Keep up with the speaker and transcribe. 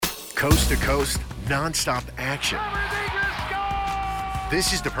Coast-to-coast, nonstop action.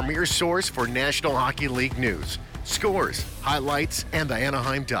 This is the premier source for National Hockey League news, scores, highlights, and the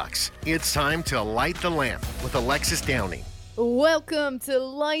Anaheim Ducks. It's time to light the lamp with Alexis Downie. Welcome to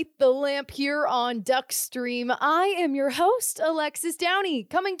Light the Lamp here on Duckstream. I am your host, Alexis Downie,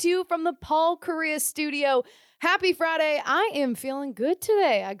 coming to you from the Paul Correa studio. Happy Friday. I am feeling good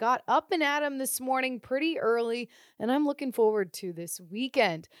today. I got up and at 'em this morning pretty early, and I'm looking forward to this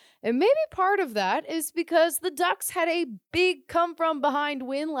weekend. And maybe part of that is because the Ducks had a big come-from-behind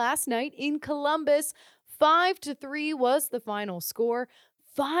win last night in Columbus. 5-3 was the final score.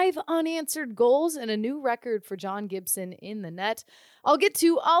 5 unanswered goals and a new record for John Gibson in the net. I'll get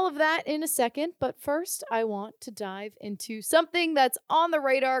to all of that in a second, but first I want to dive into something that's on the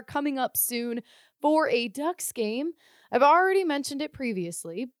radar coming up soon for a Ducks game. I've already mentioned it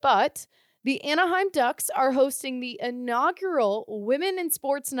previously, but the Anaheim Ducks are hosting the inaugural Women in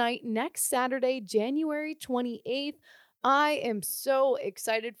Sports Night next Saturday, January 28th. I am so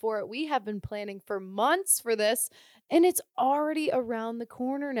excited for it. We have been planning for months for this, and it's already around the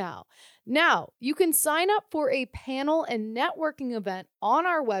corner now. Now, you can sign up for a panel and networking event on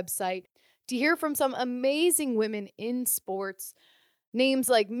our website to hear from some amazing women in sports. Names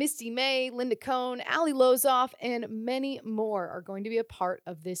like Misty May, Linda Cohn, Ali Lozoff, and many more are going to be a part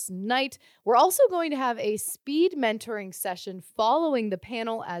of this night. We're also going to have a speed mentoring session following the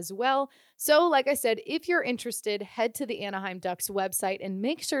panel as well. So, like I said, if you're interested, head to the Anaheim Ducks website and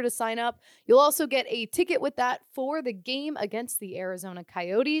make sure to sign up. You'll also get a ticket with that for the game against the Arizona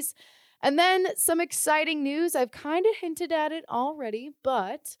Coyotes. And then some exciting news. I've kind of hinted at it already,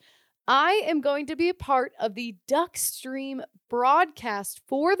 but I am going to be a part of the Duckstream broadcast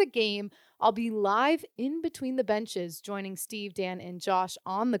for the game. I'll be live in between the benches, joining Steve, Dan, and Josh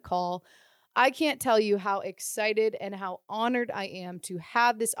on the call. I can't tell you how excited and how honored I am to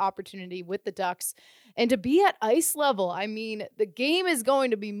have this opportunity with the Ducks and to be at ice level. I mean, the game is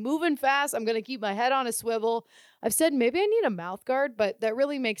going to be moving fast. I'm going to keep my head on a swivel. I've said maybe I need a mouth guard, but that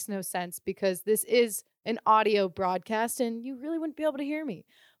really makes no sense because this is an audio broadcast and you really wouldn't be able to hear me.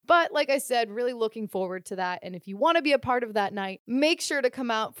 But like I said, really looking forward to that. And if you want to be a part of that night, make sure to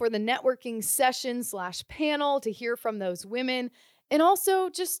come out for the networking session/panel to hear from those women. And also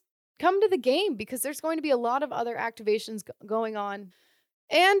just come to the game because there's going to be a lot of other activations going on.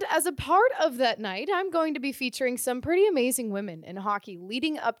 And as a part of that night, I'm going to be featuring some pretty amazing women in hockey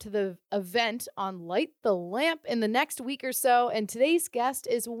leading up to the event on Light the Lamp in the next week or so. And today's guest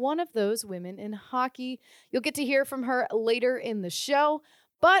is one of those women in hockey. You'll get to hear from her later in the show.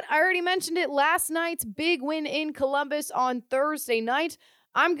 But I already mentioned it, last night's big win in Columbus on Thursday night.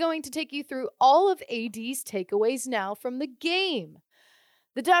 I'm going to take you through all of AD's takeaways now from the game.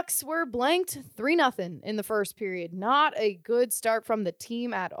 The Ducks were blanked 3-0 in the first period. Not a good start from the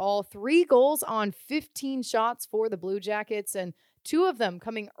team at all. 3 goals on 15 shots for the Blue Jackets, and 2 of them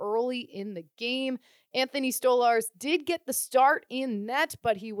coming early in the game. Anthony Stolarz did get the start in net,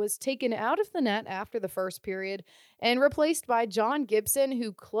 but he was taken out of the net after the first period and replaced by John Gibson,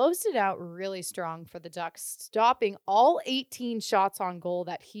 who closed it out really strong for the Ducks, stopping all 18 shots on goal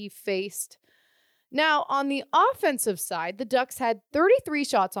that he faced. Now, on the offensive side, the Ducks had 33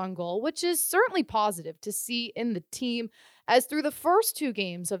 shots on goal, which is certainly positive to see in the team, as through the first 2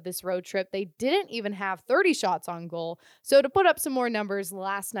 games of this road trip, they didn't even have 30 shots on goal. So to put up some more numbers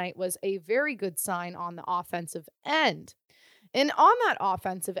last night was a very good sign on the offensive end. And on that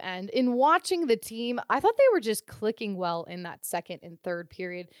offensive end, in watching the team, I thought they were just clicking well in that second and third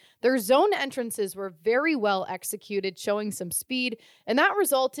period. Their zone entrances were very well executed, showing some speed, and that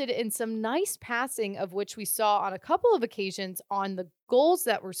resulted in some nice passing, of which we saw on a couple of occasions on the goals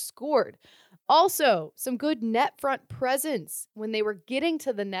that were scored. Also, some good net front presence when they were getting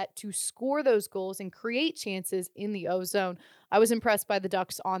to the net to score those goals and create chances in the O-zone. I was impressed by the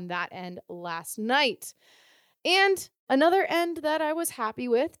Ducks on that end last night. And another end that I was happy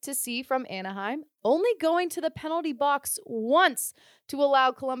with to see from Anaheim, only going to the penalty box once to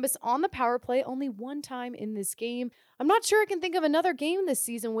allow Columbus on the power play, only one time in this game. I'm not sure I can think of another game this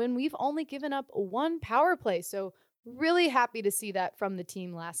season when we've only given up 1 power play, so really happy to see that from the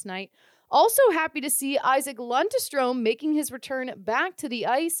team last night. Also happy to see Isaac Lundestrom making his return back to the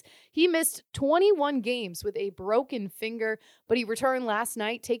ice. He missed 21 games with a broken finger, but he returned last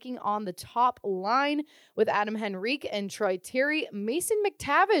night, taking on the top line with Adam Henrique and Troy Terry. Mason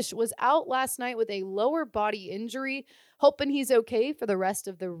McTavish was out last night with a lower body injury. Hoping he's okay for the rest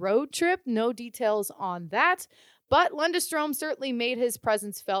of the road trip. No details on that. But Lundestrom certainly made his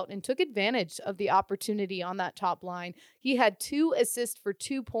presence felt and took advantage of the opportunity on that top line. He had 2 assists for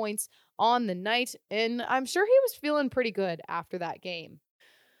 2 points on the night, and I'm sure he was feeling pretty good after that game.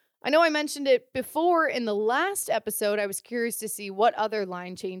 I know I mentioned it before in the last episode. I was curious to see what other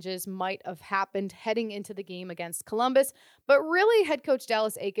line changes might have happened heading into the game against Columbus, but really head coach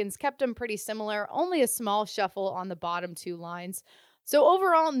Dallas Eakins kept them pretty similar, only a small shuffle on the bottom two lines. So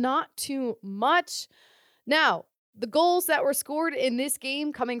overall, not too much. Now, the goals that were scored in this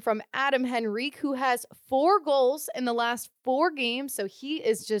game coming from Adam Henrique, who has 4 goals in the last 4 games, so he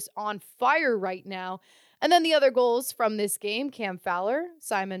is just on fire right now. And then the other goals from this game, Cam Fowler,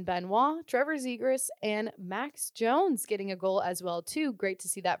 Simon Benoit, Trevor Zegras, and Max Jones getting a goal as well, too. Great to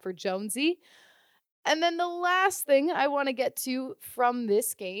see that for Jonesy. And then the last thing I want to get to from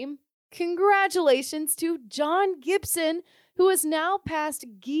this game, congratulations to John Gibson, who has now passed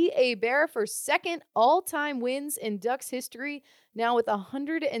Guy Hebert for second all-time wins in Ducks history, now with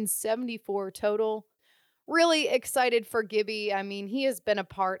 174 total. Really excited for Gibby. I mean, he has been a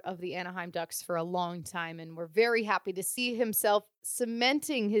part of the Anaheim Ducks for a long time, and we're very happy to see himself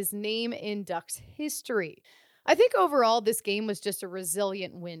cementing his name in Ducks history. I think overall, this game was just a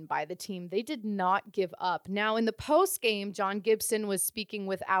resilient win by the team. They did not give up. Now, in the post-game, John Gibson was speaking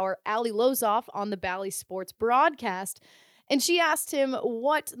with our Ali Lozoff on the Bally Sports broadcast, and she asked him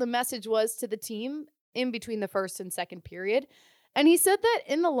what the message was to the team in between the first and second period. And he said that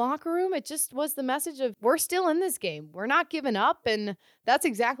in the locker room, it just was the message of, we're still in this game. We're not giving up. And that's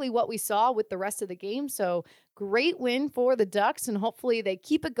exactly what we saw with the rest of the game. So great win for the Ducks. And hopefully they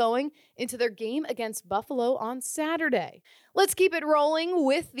keep it going into their game against Buffalo on Saturday. Let's keep it rolling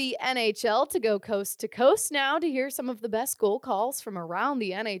with the NHL to go coast to coast now to hear some of the best goal calls from around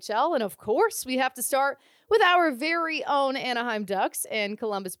the NHL. And of course, we have to start with our very own Anaheim Ducks and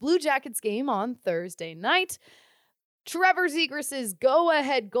Columbus Blue Jackets game on Thursday night. Trevor Zegras'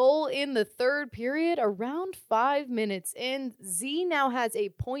 go-ahead goal in the third period, around 5 minutes in. Z now has a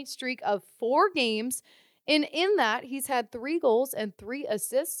point streak of 4 games, and in that, he's had 3 goals and 3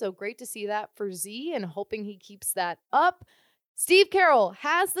 assists, so great to see that for Z, and hoping he keeps that up. Steve Carroll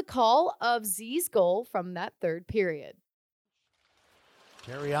has the call of Z's goal from that third period.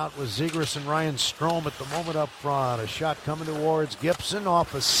 Carry out with Zegras and Ryan Strome at the moment up front. A shot coming towards Gibson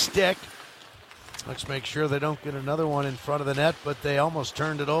off a stick. Let's make sure they don't get another one in front of the net, but they almost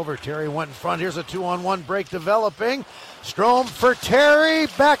turned it over. Terry went in front. Here's a 2-on-1 break developing. Strome for Terry.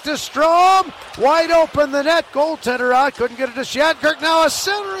 Back to Strome. Wide open the net. Goaltender out. Couldn't get it to Shattenkirk. Now a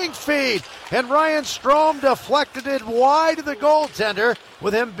centering feed. And Ryan Strome deflected it wide of the goaltender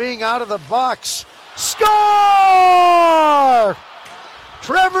with him being out of the box. Score!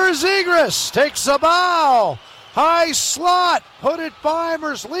 Trevor Zegras takes a bow. High slot. Put it by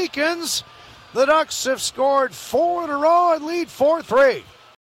Merzlikins. The Ducks have scored 4 in a row and lead 4-3.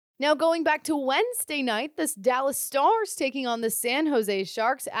 Now going back to Wednesday night, the Dallas Stars taking on the San Jose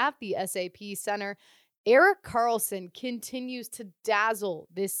Sharks at the SAP Center. Erik Karlsson continues to dazzle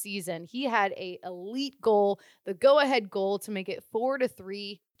this season. He had an elite goal, the go-ahead goal to make it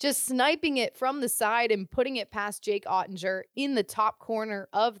 4-3, just sniping it from the side and putting it past Jake Ottinger in the top corner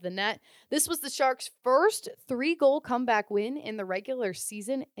of the net. This was the Sharks' first 3-goal comeback win in the regular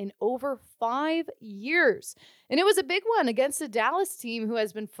season in over 5 years. And it was a big one against the Dallas team who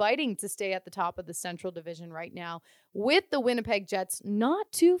has been fighting to stay at the top of the Central Division right now, with the Winnipeg Jets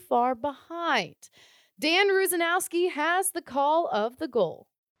not too far behind. Dan Rusanowski has the call of the goal.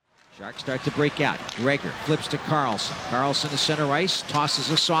 Sharks start to break out. Gregor flips to Karlsson. Karlsson to center ice,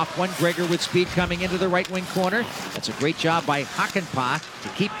 tosses a soft one. Gregor with speed coming into the right wing corner. That's a great job by Hakanpää to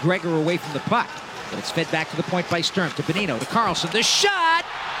keep Gregor away from the puck. But it's fed back to the point by Sturm. To Bonino, to Karlsson. The shot!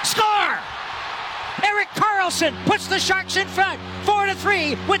 Score! Erik Karlsson puts the Sharks in front.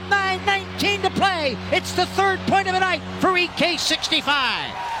 4-3 with 9:19 to play. It's the third point of the night for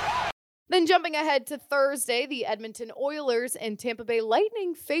EK65. Then jumping ahead to Thursday, the Edmonton Oilers and Tampa Bay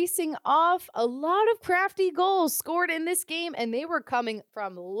Lightning facing off. A lot of crafty goals scored in this game, and they were coming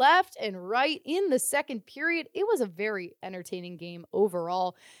from left and right in the second period. It was a very entertaining game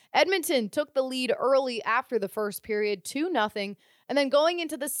overall. Edmonton took the lead early after the first period, 2-0. And then going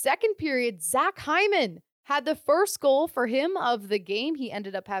into the second period, Zach Hyman had the first goal for him of the game. He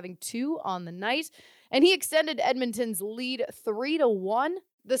ended up having 2 on the night, and he extended Edmonton's lead 3-1.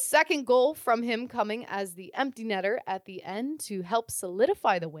 The second goal from him coming as the empty netter at the end to help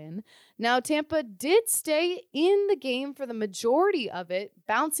solidify the win. Now, Tampa did stay in the game for the majority of it,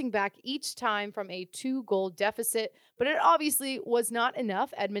 bouncing back each time from a 2-goal deficit, but it obviously was not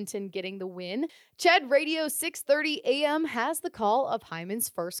enough, Edmonton getting the win. Ched Radio 630 AM has the call of Hyman's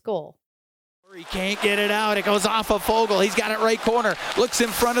first goal. He can't get it out. It goes off of Fogle. He's got it right corner. Looks in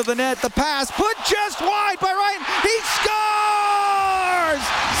front of the net. The pass put just wide by Ryan. He scores!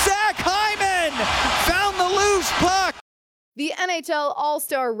 Zach Hyman found the loose puck. The NHL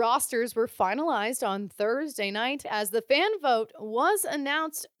All-Star rosters were finalized on Thursday night as the fan vote was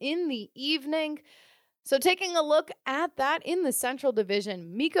announced in the evening. So taking a look at that in the Central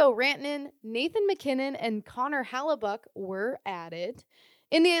Division, Mikko Rantanen, Nathan MacKinnon, and Connor Hellebuyck were added.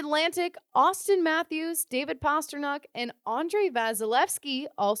 In the Atlantic, Austin Matthews, David Pastrnak, and Andrei Vasilevsky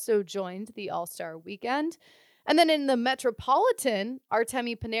also joined the All-Star weekend. And then in the Metropolitan,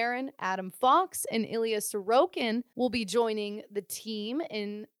 Artemi Panarin, Adam Fox, and Ilya Sorokin will be joining the team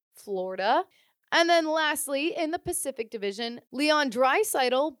in Florida. And then lastly, in the Pacific Division, Leon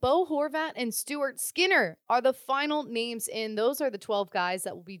Draisaitl, Bo Horvat, and Stuart Skinner are the final names in. Those are the 12 guys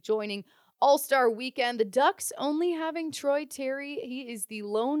that will be joining All-Star Weekend. The Ducks only having Troy Terry. He is the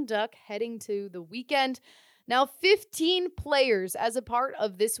lone Duck heading to the weekend. Now, 15 players as a part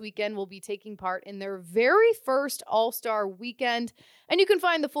of this weekend will be taking part in their very first All-Star Weekend. And you can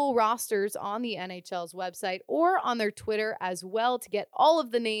find the full rosters on the NHL's website or on their Twitter as well to get all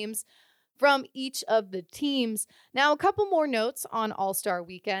of the names from each of the teams. Now, a couple more notes on All-Star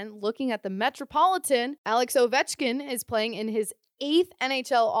Weekend. Looking at the Metropolitan, Alex Ovechkin is playing in his 8th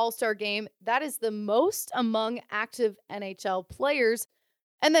NHL All-Star Game. That is the most among active NHL players.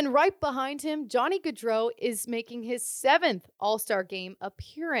 And then right behind him, Johnny Gaudreau is making his 7th All-Star Game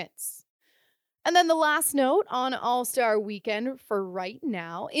appearance. And then the last note on All-Star Weekend for right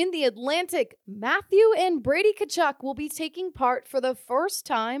now, in the Atlantic, Matthew and Brady Tkachuk will be taking part for the first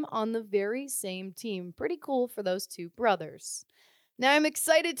time on the very same team. Pretty cool for those two brothers. Now I'm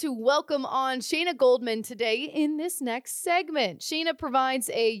excited to welcome on Shayna Goldman today in this next segment. Shayna provides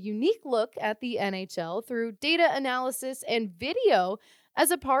a unique look at the NHL through data analysis and video as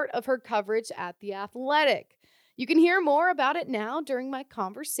a part of her coverage at The Athletic. You can hear more about it now during my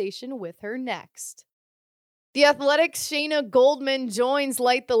conversation with her next. The Athletic's Shayna Goldman joins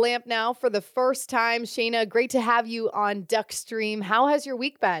Light the Lamp now for the first time. Shayna, great to have you on Duckstream. How has your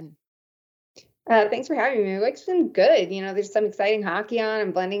week been? Thanks for having me. My week's been good. There's some exciting hockey on.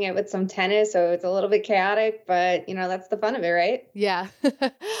 I'm blending it with some tennis, so it's a little bit chaotic, but, that's the fun of it, right? Yeah.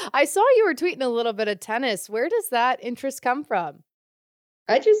 I saw you were tweeting a little bit of tennis. Where does that interest come from?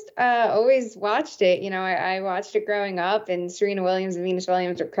 I just always watched it. I watched it growing up, and Serena Williams and Venus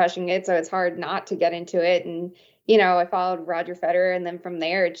Williams are crushing it, so it's hard not to get into it. And, I followed Roger Federer, and then from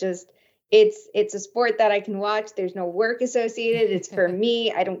there, it's a sport that I can watch. There's no work associated. It's for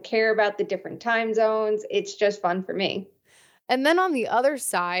me. I don't care about the different time zones. It's just fun for me. And then on the other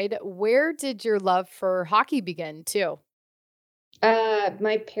side, where did your love for hockey begin too?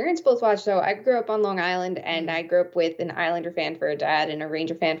 My parents both watched. So I grew up on Long Island, and I grew up with an Islander fan for a dad and a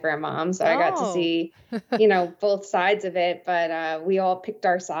Ranger fan for a mom. So I got to see, both sides of it. But we all picked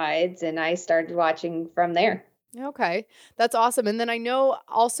our sides, and I started watching from there. Okay, that's awesome. And then I know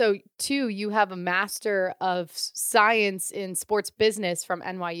also, too, you have a Master of Science in Sports Business from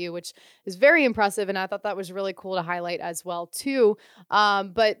NYU, which is very impressive. And I thought that was really cool to highlight as well, too.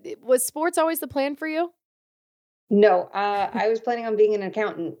 But was sports always the plan for you? No, I was planning on being an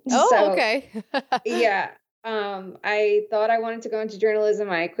accountant. Oh, okay. Yeah. I thought I wanted to go into journalism.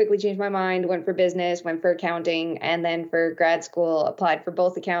 I quickly changed my mind, went for business, went for accounting, and then for grad school, applied for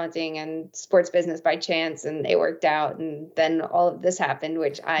both accounting and sports business by chance, and it worked out. And then all of this happened,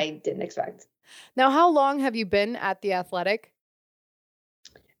 which I didn't expect. Now, how long have you been at The Athletic?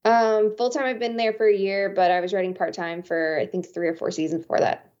 Full-time, I've been there for a year, but I was writing part-time for, I think, 3 or 4 seasons before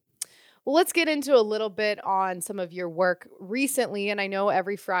that. Well, let's get into a little bit on some of your work recently. And I know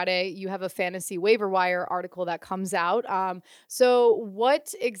every Friday you have a fantasy waiver wire article that comes out. So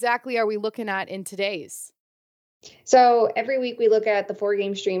what exactly are we looking at in today's? So every week we look at the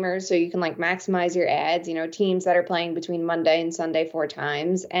 4-game streamers, so you can maximize your ads, teams that are playing between Monday and Sunday 4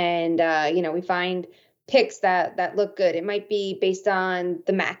 times. And, we find picks that look good. It might be based on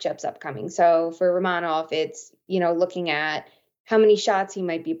the matchups upcoming. So for Romanov, it's, looking at how many shots he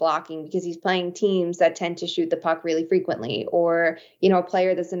might be blocking because he's playing teams that tend to shoot the puck really frequently, or, a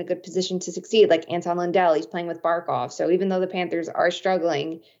player that's in a good position to succeed, like Anton Lundell, he's playing with Barkov. So even though the Panthers are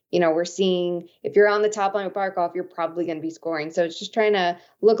struggling, we're seeing if you're on the top line with Barkov, you're probably going to be scoring. So it's just trying to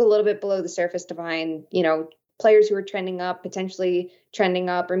look a little bit below the surface to find, players who are trending up, potentially trending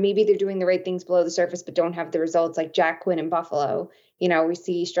up, or maybe they're doing the right things below the surface, but don't have the results like Jack Quinn in Buffalo. We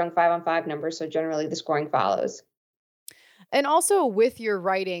see strong 5-on-5 numbers. So generally the scoring follows. And also with your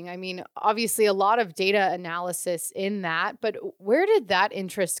writing, I mean, obviously a lot of data analysis in that, but where did that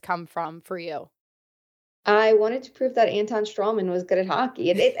interest come from for you? I wanted to prove that Anton Strawman was good at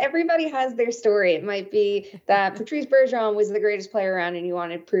hockey. Everybody has their story. It might be that Patrice Bergeron was the greatest player around and you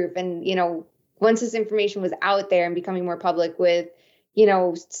wanted proof. And, once this information was out there and becoming more public with,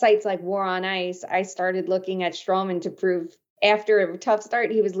 sites like War on Ice, I started looking at Strawman to prove after a tough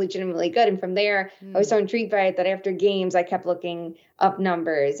start, he was legitimately good. And from there, I was so intrigued by it that after games, I kept looking up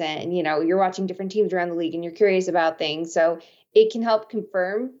numbers. And, you're watching different teams around the league and you're curious about things. So it can help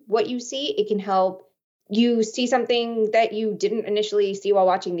confirm what you see. It can help you see something that you didn't initially see while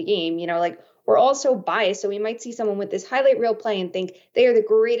watching the game. We're all so biased. So we might see someone with this highlight reel play and think they are the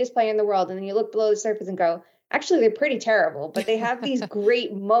greatest player in the world. And then you look below the surface and go, actually, they're pretty terrible, but they have these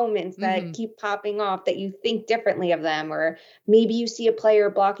great moments that keep popping off that you think differently of them. Or maybe you see a player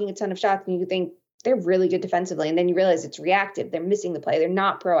blocking a ton of shots and you think they're really good defensively. And then you realize it's reactive. They're missing the play. They're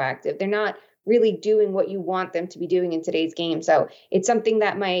not proactive. They're not really doing what you want them to be doing in today's game. So it's something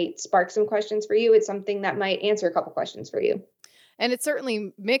that might spark some questions for you. It's something that might answer a couple questions for you. And it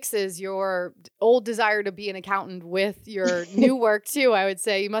certainly mixes your old desire to be an accountant with your new work too. I would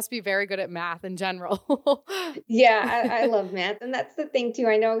say you must be very good at math in general. Yeah, I love math. And that's the thing too.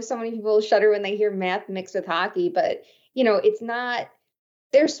 I know so many people shudder when they hear math mixed with hockey, but it's not,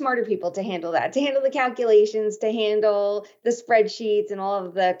 there's smarter people to handle that, to handle the calculations, to handle the spreadsheets and all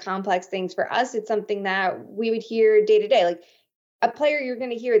of the complex things. For us, it's something that we would hear day to day. Like a player you're going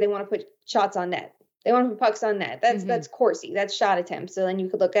to hear, they want to put shots on net. They want to put pucks on net. That's Corsi. That's shot attempts. So then you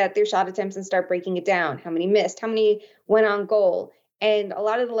could look at their shot attempts and start breaking it down. How many missed? How many went on goal? And a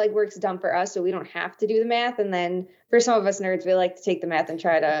lot of the legwork's done for us, so we don't have to do the math. And then for some of us nerds, we like to take the math and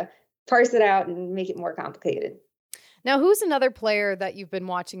try to parse it out and make it more complicated. Now, who's another player that you've been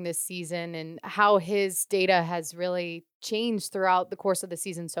watching this season and how his data has really changed throughout the course of the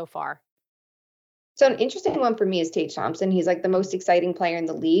season so far? So an interesting one for me is Tage Thompson. He's like the most exciting player in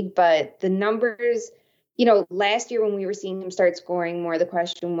the league, but the numbers, last year when we were seeing him start scoring more, the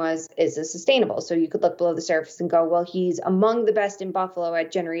question was, is this sustainable? So you could look below the surface and go, well, he's among the best in Buffalo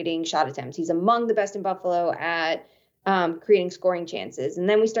at generating shot attempts. He's among the best in Buffalo at creating scoring chances. And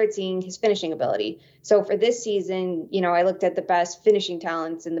then we start seeing his finishing ability. So for this season, I looked at the best finishing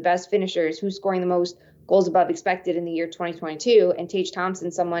talents and the best finishers, who's scoring the most goals above expected in the year 2022. And Tage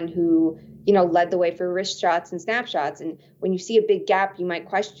Thompson, someone who, led the way for wrist shots and snapshots. And when you see a big gap, you might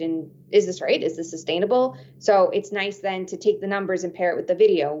question, is this right? Is this sustainable? So it's nice then to take the numbers and pair it with the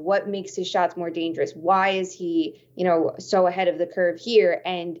video. What makes his shots more dangerous? Why is he, so ahead of the curve here?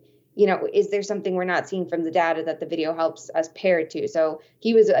 And, is there something we're not seeing from the data that the video helps us pair it to? So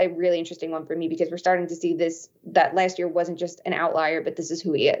he was a really interesting one for me because we're starting to see this, that last year wasn't just an outlier, but this is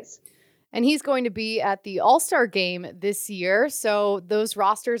who he is. And he's going to be at the All-Star Game this year. So those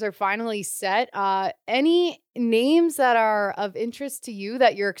rosters are finally set. Any names that are of interest to you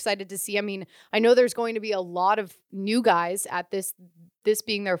that you're excited to see? I mean, I know there's going to be a lot of new guys at this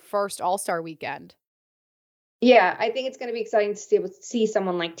being their first All-Star weekend. Yeah, I think it's going to be exciting to see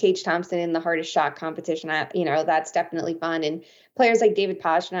someone like Tage Thompson in the hardest shot competition. That's definitely fun. And players like David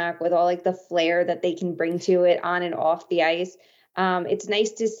Pastrnak with all like the flair that they can bring to it on and off the ice. It's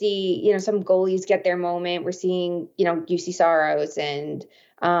nice to see, some goalies get their moment. We're seeing, UC Saros and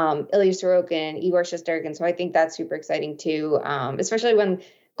Ilya Sorokin, Igor Shesterkin. So I think that's super exciting too, especially when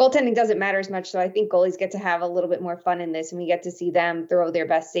goaltending doesn't matter as much. So I think goalies get to have a little bit more fun in this and we get to see them throw their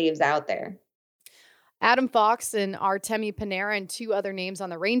best saves out there. Adam Fox and Artemi Panarin, two other names on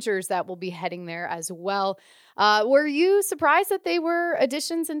the Rangers that will be heading there as well. Were you surprised that they were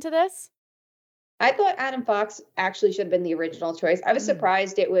additions into this? I thought Adam Fox actually should have been the original choice. I was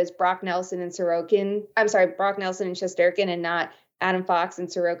surprised it was Brock Nelson and Shesterkin and not Adam Fox and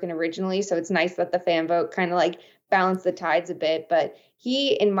Sorokin originally. So it's nice that the fan vote kind of like balanced the tides a bit. But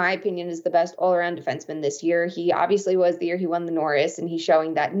he, in my opinion, is the best all-around defenseman this year. He obviously was the year he won the Norris, and he's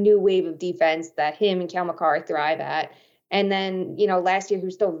showing that new wave of defense that him and Cale Makar thrive at. And then, last year he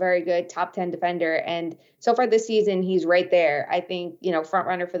was still very good, top 10 defender. And so far this season, he's right there. I think, front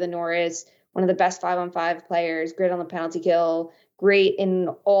runner for the Norris, one of the best 5-on-5 players, great on the penalty kill, great in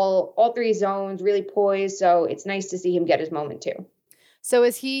all three zones, really poised. So it's nice to see him get his moment too. So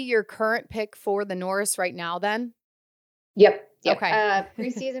is he your current pick for the Norris right now then? Yep. Okay.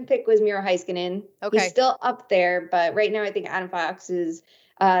 Preseason pick was Miro Heiskanen. Okay. He's still up there, but right now I think Adam Fox is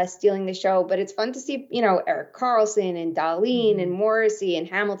stealing the show. But it's fun to see, Erik Karlsson and Dahlin and Morrissey and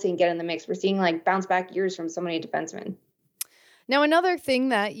Hamilton get in the mix. We're seeing like bounce back years from so many defensemen. Now, another thing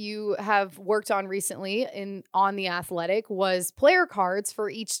that you have worked on recently on The Athletic was player cards for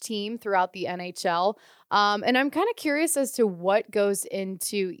each team throughout the NHL. And I'm kind of curious as to what goes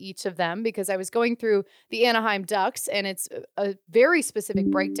into each of them because I was going through the Anaheim Ducks and it's a very specific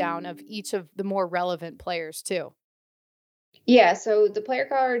breakdown of each of the more relevant players too. Yeah, so the player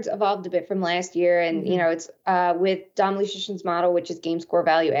cards evolved a bit from last year, and it's with Dom Luszczyszyn's model, which is game score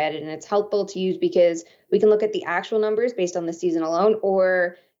value added, and it's helpful to use because we can look at the actual numbers based on the season alone,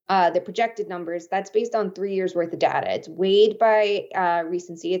 or the projected numbers, that's based on 3 years worth of data. It's weighed by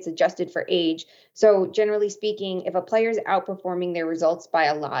recency. It's adjusted for age. So generally speaking, if a player is outperforming their results by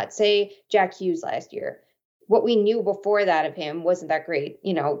a lot, say Jack Hughes last year, what we knew before that of him wasn't that great,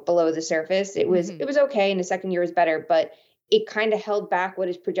 below the surface. It was okay. And his second year was better, but it kind of held back what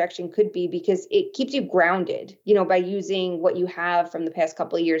his projection could be because it keeps you grounded, by using what you have from the past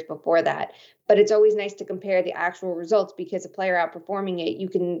couple of years before that. But it's always nice to compare the actual results because a player outperforming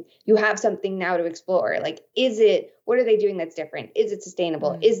it, you have something now to explore. Like, what are they doing that's different? Is it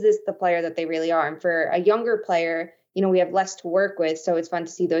sustainable? Is this the player that they really are? And for a younger player, we have less to work with. So it's fun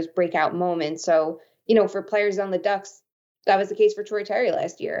to see those breakout moments. So, for players on the Ducks, that was the case for Troy Terry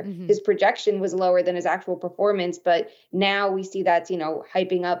last year. His projection was lower than his actual performance, but now we see that's,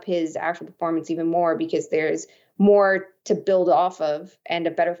 hyping up his actual performance even more because there's more to build off of and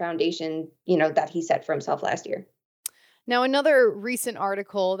a better foundation, that he set for himself last year. Now, another recent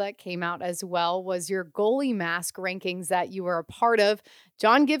article that came out as well was your goalie mask rankings that you were a part of.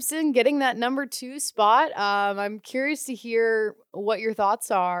 John Gibson getting that number 2 spot. I'm curious to hear what your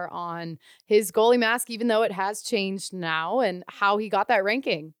thoughts are on his goalie mask, even though it has changed now, and how he got that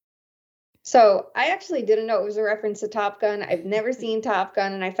ranking. So I actually didn't know it was a reference to Top Gun. I've never seen Top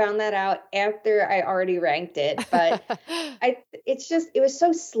Gun, and I found that out after I already ranked it. But it was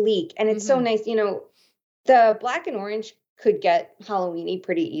so sleek, and it's so nice. The black and orange could get Halloween-y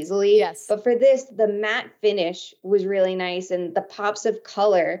pretty easily. Yes. But for this, the matte finish was really nice, and the pops of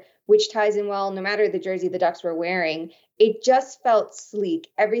color, which ties in well, no matter the jersey the Ducks were wearing, it just felt sleek.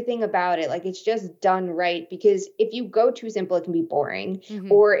 Everything about it, like it's just done right. Because if you go too simple, it can be boring,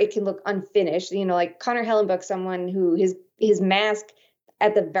 or it can look unfinished. Like Connor Hellenbuck, someone who his mask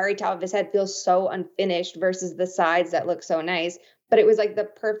at the very top of his head feels so unfinished versus the sides that look so nice. But it was like the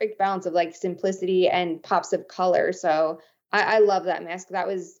perfect balance of like simplicity and pops of color. So I love that mask. That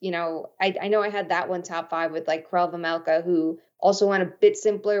was, I know I had that one top 5 with like Karel Vejmelka, who also went a bit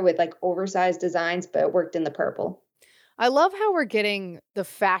simpler with like oversized designs, but worked in the purple. I love how we're getting the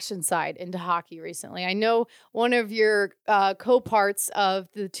fashion side into hockey recently. I know one of your co-parts of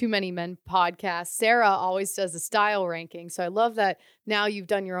the Too Many Men podcast, Sarah, always does a style ranking. So I love that now you've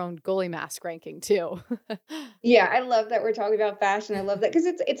done your own goalie mask ranking too. Yeah, I love that we're talking about fashion. I love that because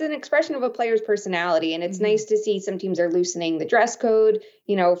it's an expression of a player's personality. And it's nice to see some teams are loosening the dress code,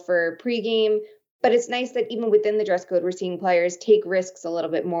 for pregame. But it's nice that even within the dress code, we're seeing players take risks a little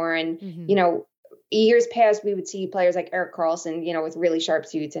bit more. And, years past, we would see players like Erik Karlsson, with really sharp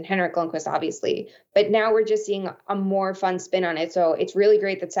suits, and Henrik Lundqvist, obviously. But now we're just seeing a more fun spin on it. So it's really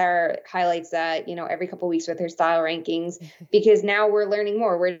great that Sarah highlights that, every couple of weeks with her style rankings, because now we're learning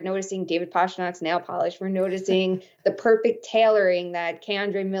more. We're noticing David Pastrnak's nail polish. We're noticing the perfect tailoring that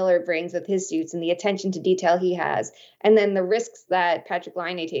K'Andre Miller brings with his suits and the attention to detail he has. And then the risks that Patrik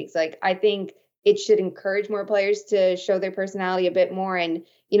Laine takes. Like, I think it should encourage more players to show their personality a bit more. And,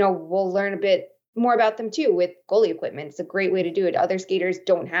 we'll learn a bit more about them too with goalie equipment. It's a great way to do it. Other skaters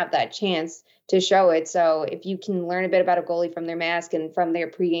don't have that chance to show it. So if you can learn a bit about a goalie from their mask and from their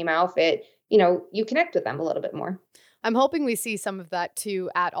pregame outfit, you connect with them a little bit more. I'm hoping we see some of that too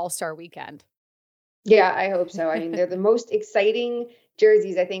at All-Star Weekend. Yeah, I hope so. I mean, they're the most exciting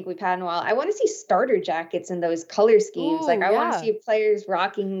jerseys I think we've had in a while. I want to see starter jackets in those color schemes. Ooh, I want to see players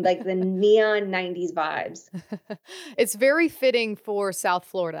rocking like the neon 90s vibes. It's very fitting for South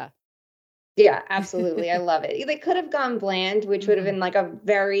Florida. Yeah, absolutely. I love it. They could have gone bland, which would have been like a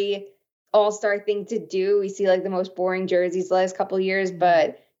very all-star thing to do. We see like the most boring jerseys the last couple of years,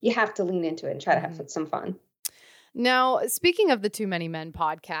 but you have to lean into it and try to have some fun. Now, speaking of the Too Many Men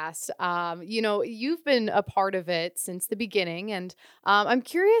podcast, you've been a part of it since the beginning. And I'm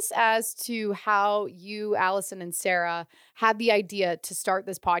curious as to how you, Allison, and Sarah had the idea to start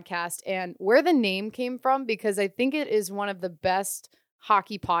this podcast and where the name came from, because I think it is one of the best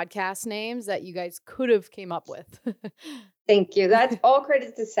hockey podcast names that you guys could have came up with. Thank you. That's all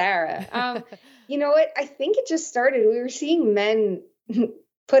credit to Sarah. You know what? I think it just started. We were seeing men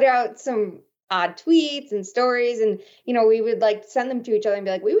put out some odd tweets and stories, and we would like send them to each other and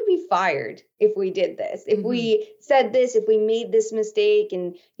be like, we would be fired if we did this, if we said this, if we made this mistake.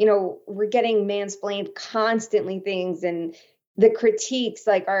 And we're getting mansplained constantly things, and the critiques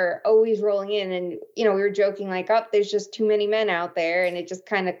like are always rolling in. And we were joking like, oh, there's just too many men out there. And it just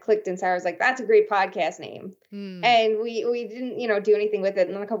kind of clicked, and Sarah was like, that's a great podcast name. And we didn't do anything with it.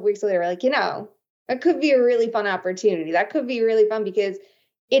 And then a couple weeks later, we're like, that could be a really fun opportunity. That could be really fun because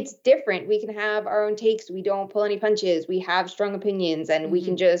it's different. We can have our own takes. We don't pull any punches. We have strong opinions, and we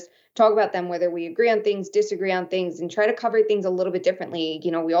can just talk about them, whether we agree on things, disagree on things, and try to cover things a little bit differently.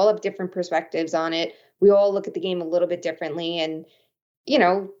 We all have different perspectives on it. We all look at the game a little bit differently. And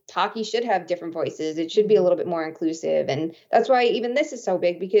hockey should have different voices. It should be a little bit more inclusive. And that's why even this is so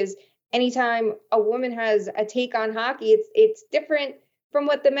big, because anytime a woman has a take on hockey, it's different from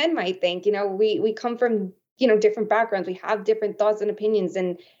what the men might think. We come from, different backgrounds. We have different thoughts and opinions,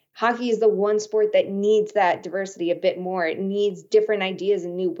 and hockey is the one sport that needs that diversity a bit more. It needs different ideas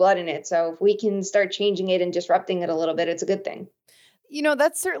and new blood in it. So if we can start changing it and disrupting it a little bit, it's a good thing.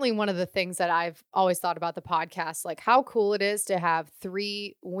 That's certainly one of the things that I've always thought about the podcast, like how cool it is to have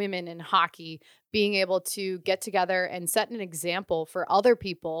 3 women in hockey being able to get together and set an example for other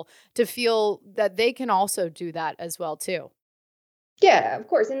people to feel that they can also do that as well, too. Yeah, of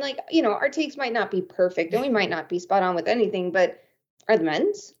course. And our takes might not be perfect and we might not be spot on with anything, but are the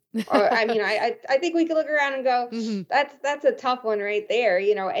men's? I think we could look around and go, that's a tough one right there.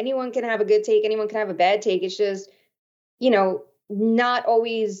 Anyone can have a good take. Anyone can have a bad take. It's just, not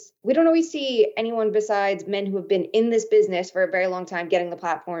always, we don't always see anyone besides men who have been in this business for a very long time getting the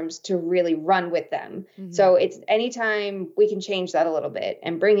platforms to really run with them. So it's anytime we can change that a little bit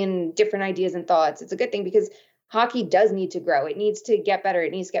and bring in different ideas and thoughts, it's a good thing, because hockey does need to grow. It needs to get better.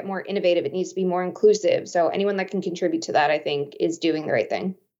 It needs to get more innovative. It needs to be more inclusive. So anyone that can contribute to that, I think, is doing the right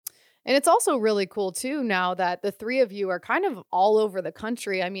thing. And it's also really cool, too, now that the 3 of you are kind of all over the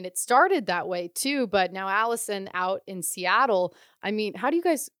country. I mean, it started that way, too, but now Allison out in Seattle. I mean, how do you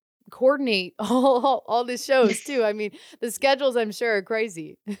guys coordinate all the shows, too? I mean, the schedules, I'm sure, are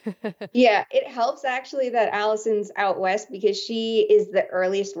crazy. Yeah, it helps actually that Allison's out west, because she is the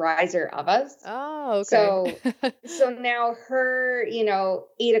earliest riser of us. Oh, okay. So now her,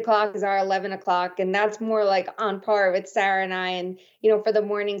 8 o'clock is our 11 o'clock, and that's more like on par with Sarah and I. And, for the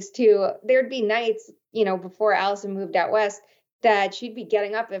mornings too, there'd be nights, before Allison moved out west, that she'd be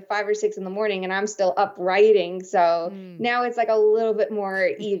getting up at 5 or 6 in the morning and I'm still up writing. So now it's like a little bit more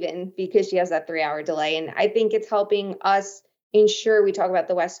even, because she has that 3-hour delay. And I think it's helping us ensure we talk about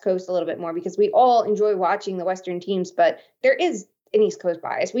the West Coast a little bit more, because we all enjoy watching the Western teams, but there is an East Coast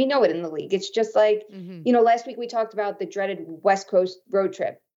bias. We know it in the league. It's just like, last week we talked about the dreaded West Coast road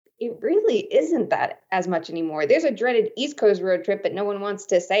trip. It really isn't that as much anymore. There's a dreaded East Coast road trip, but no one wants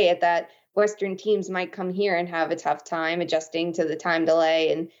to say it, that Western teams might come here and have a tough time adjusting to the time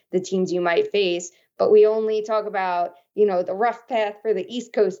delay and the teams you might face. But we only talk about, the rough path for the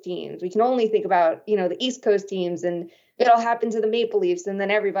East Coast teams. We can only think about, the East Coast teams, and it'll happen to the Maple Leafs. And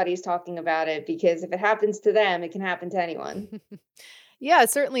then everybody's talking about it, because if it happens to them, it can happen to anyone. Yeah,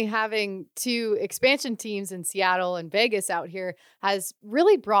 certainly having 2 expansion teams in Seattle and Vegas out here has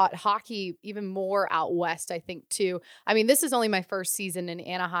really brought hockey even more out west, I think, too. I mean, this is only my first season in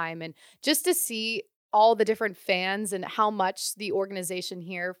Anaheim, and just to see all the different fans and how much the organization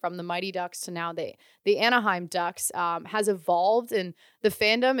here, from the Mighty Ducks to now the Anaheim Ducks, has evolved, and the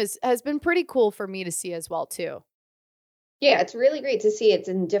fandom has been pretty cool for me to see as well, too. Yeah, it's really great to see. It's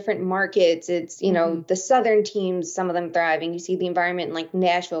in different markets. It's, the Southern teams, some of them thriving. You see the environment in like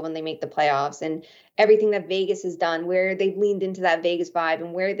Nashville when they make the playoffs, and everything that Vegas has done, where they've leaned into that Vegas vibe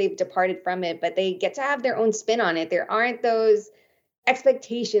and where they've departed from it, but they get to have their own spin on it. There aren't those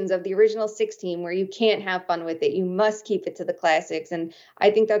expectations of the original 6 team where you can't have fun with it. You must keep it to the classics. And I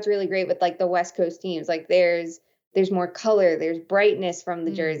think that's really great with like the West Coast teams. Like there's more color, there's brightness from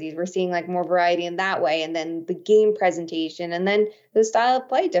the jerseys. We're seeing like more variety in that way. And then the game presentation, and then the style of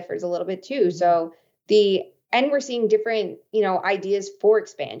play differs a little bit too. So we're seeing different, ideas for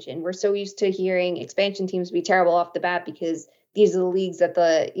expansion. We're so used to hearing expansion teams be terrible off the bat, because these are the leagues that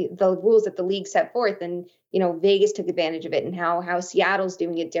the rules that the league set forth. And, Vegas took advantage of it, and how Seattle's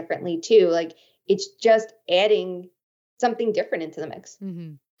doing it differently too. Like it's just adding something different into the mix.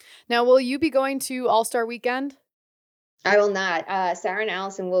 Now, will you be going to All-Star Weekend? I will not. Sarah and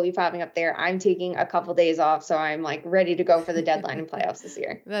Allison will be popping up there. I'm taking a couple days off, so I'm like ready to go for the deadline and playoffs this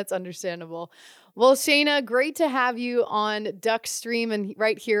year. That's understandable. Well, Shayna, great to have you on Duck Stream and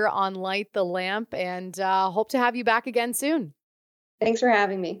right here on Light the Lamp, and hope to have you back again soon. Thanks for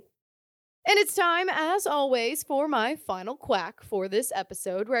having me. And it's time, as always, for my final quack for this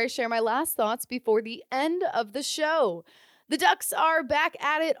episode, where I share my last thoughts before the end of the show. The Ducks are back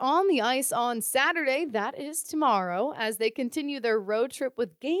at it on the ice on Saturday, that is tomorrow, as they continue their road trip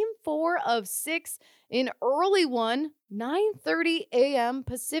with Game 4 of 6 in early one, 9:30 a.m.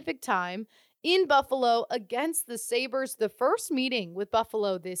 Pacific time in Buffalo against the Sabres, the first meeting with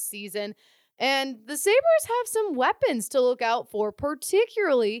Buffalo this season. And the Sabres have some weapons to look out for,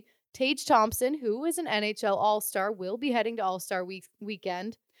 particularly Tage Thompson, who is an NHL All-Star, will be heading to All-Star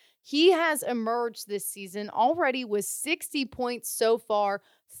weekend. He has emerged this season already with 60 points so far,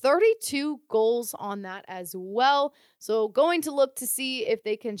 32 goals on that as well. So going to look to see if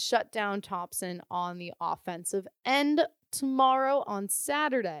they can shut down Thompson on the offensive end tomorrow on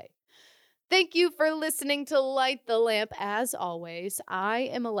Saturday. Thank you for listening to Light the Lamp. As always, I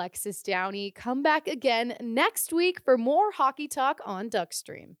am Alexis Downie. Come back again next week for more hockey talk on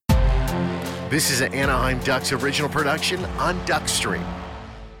Duckstream. This is an Anaheim Ducks original production on Duckstream.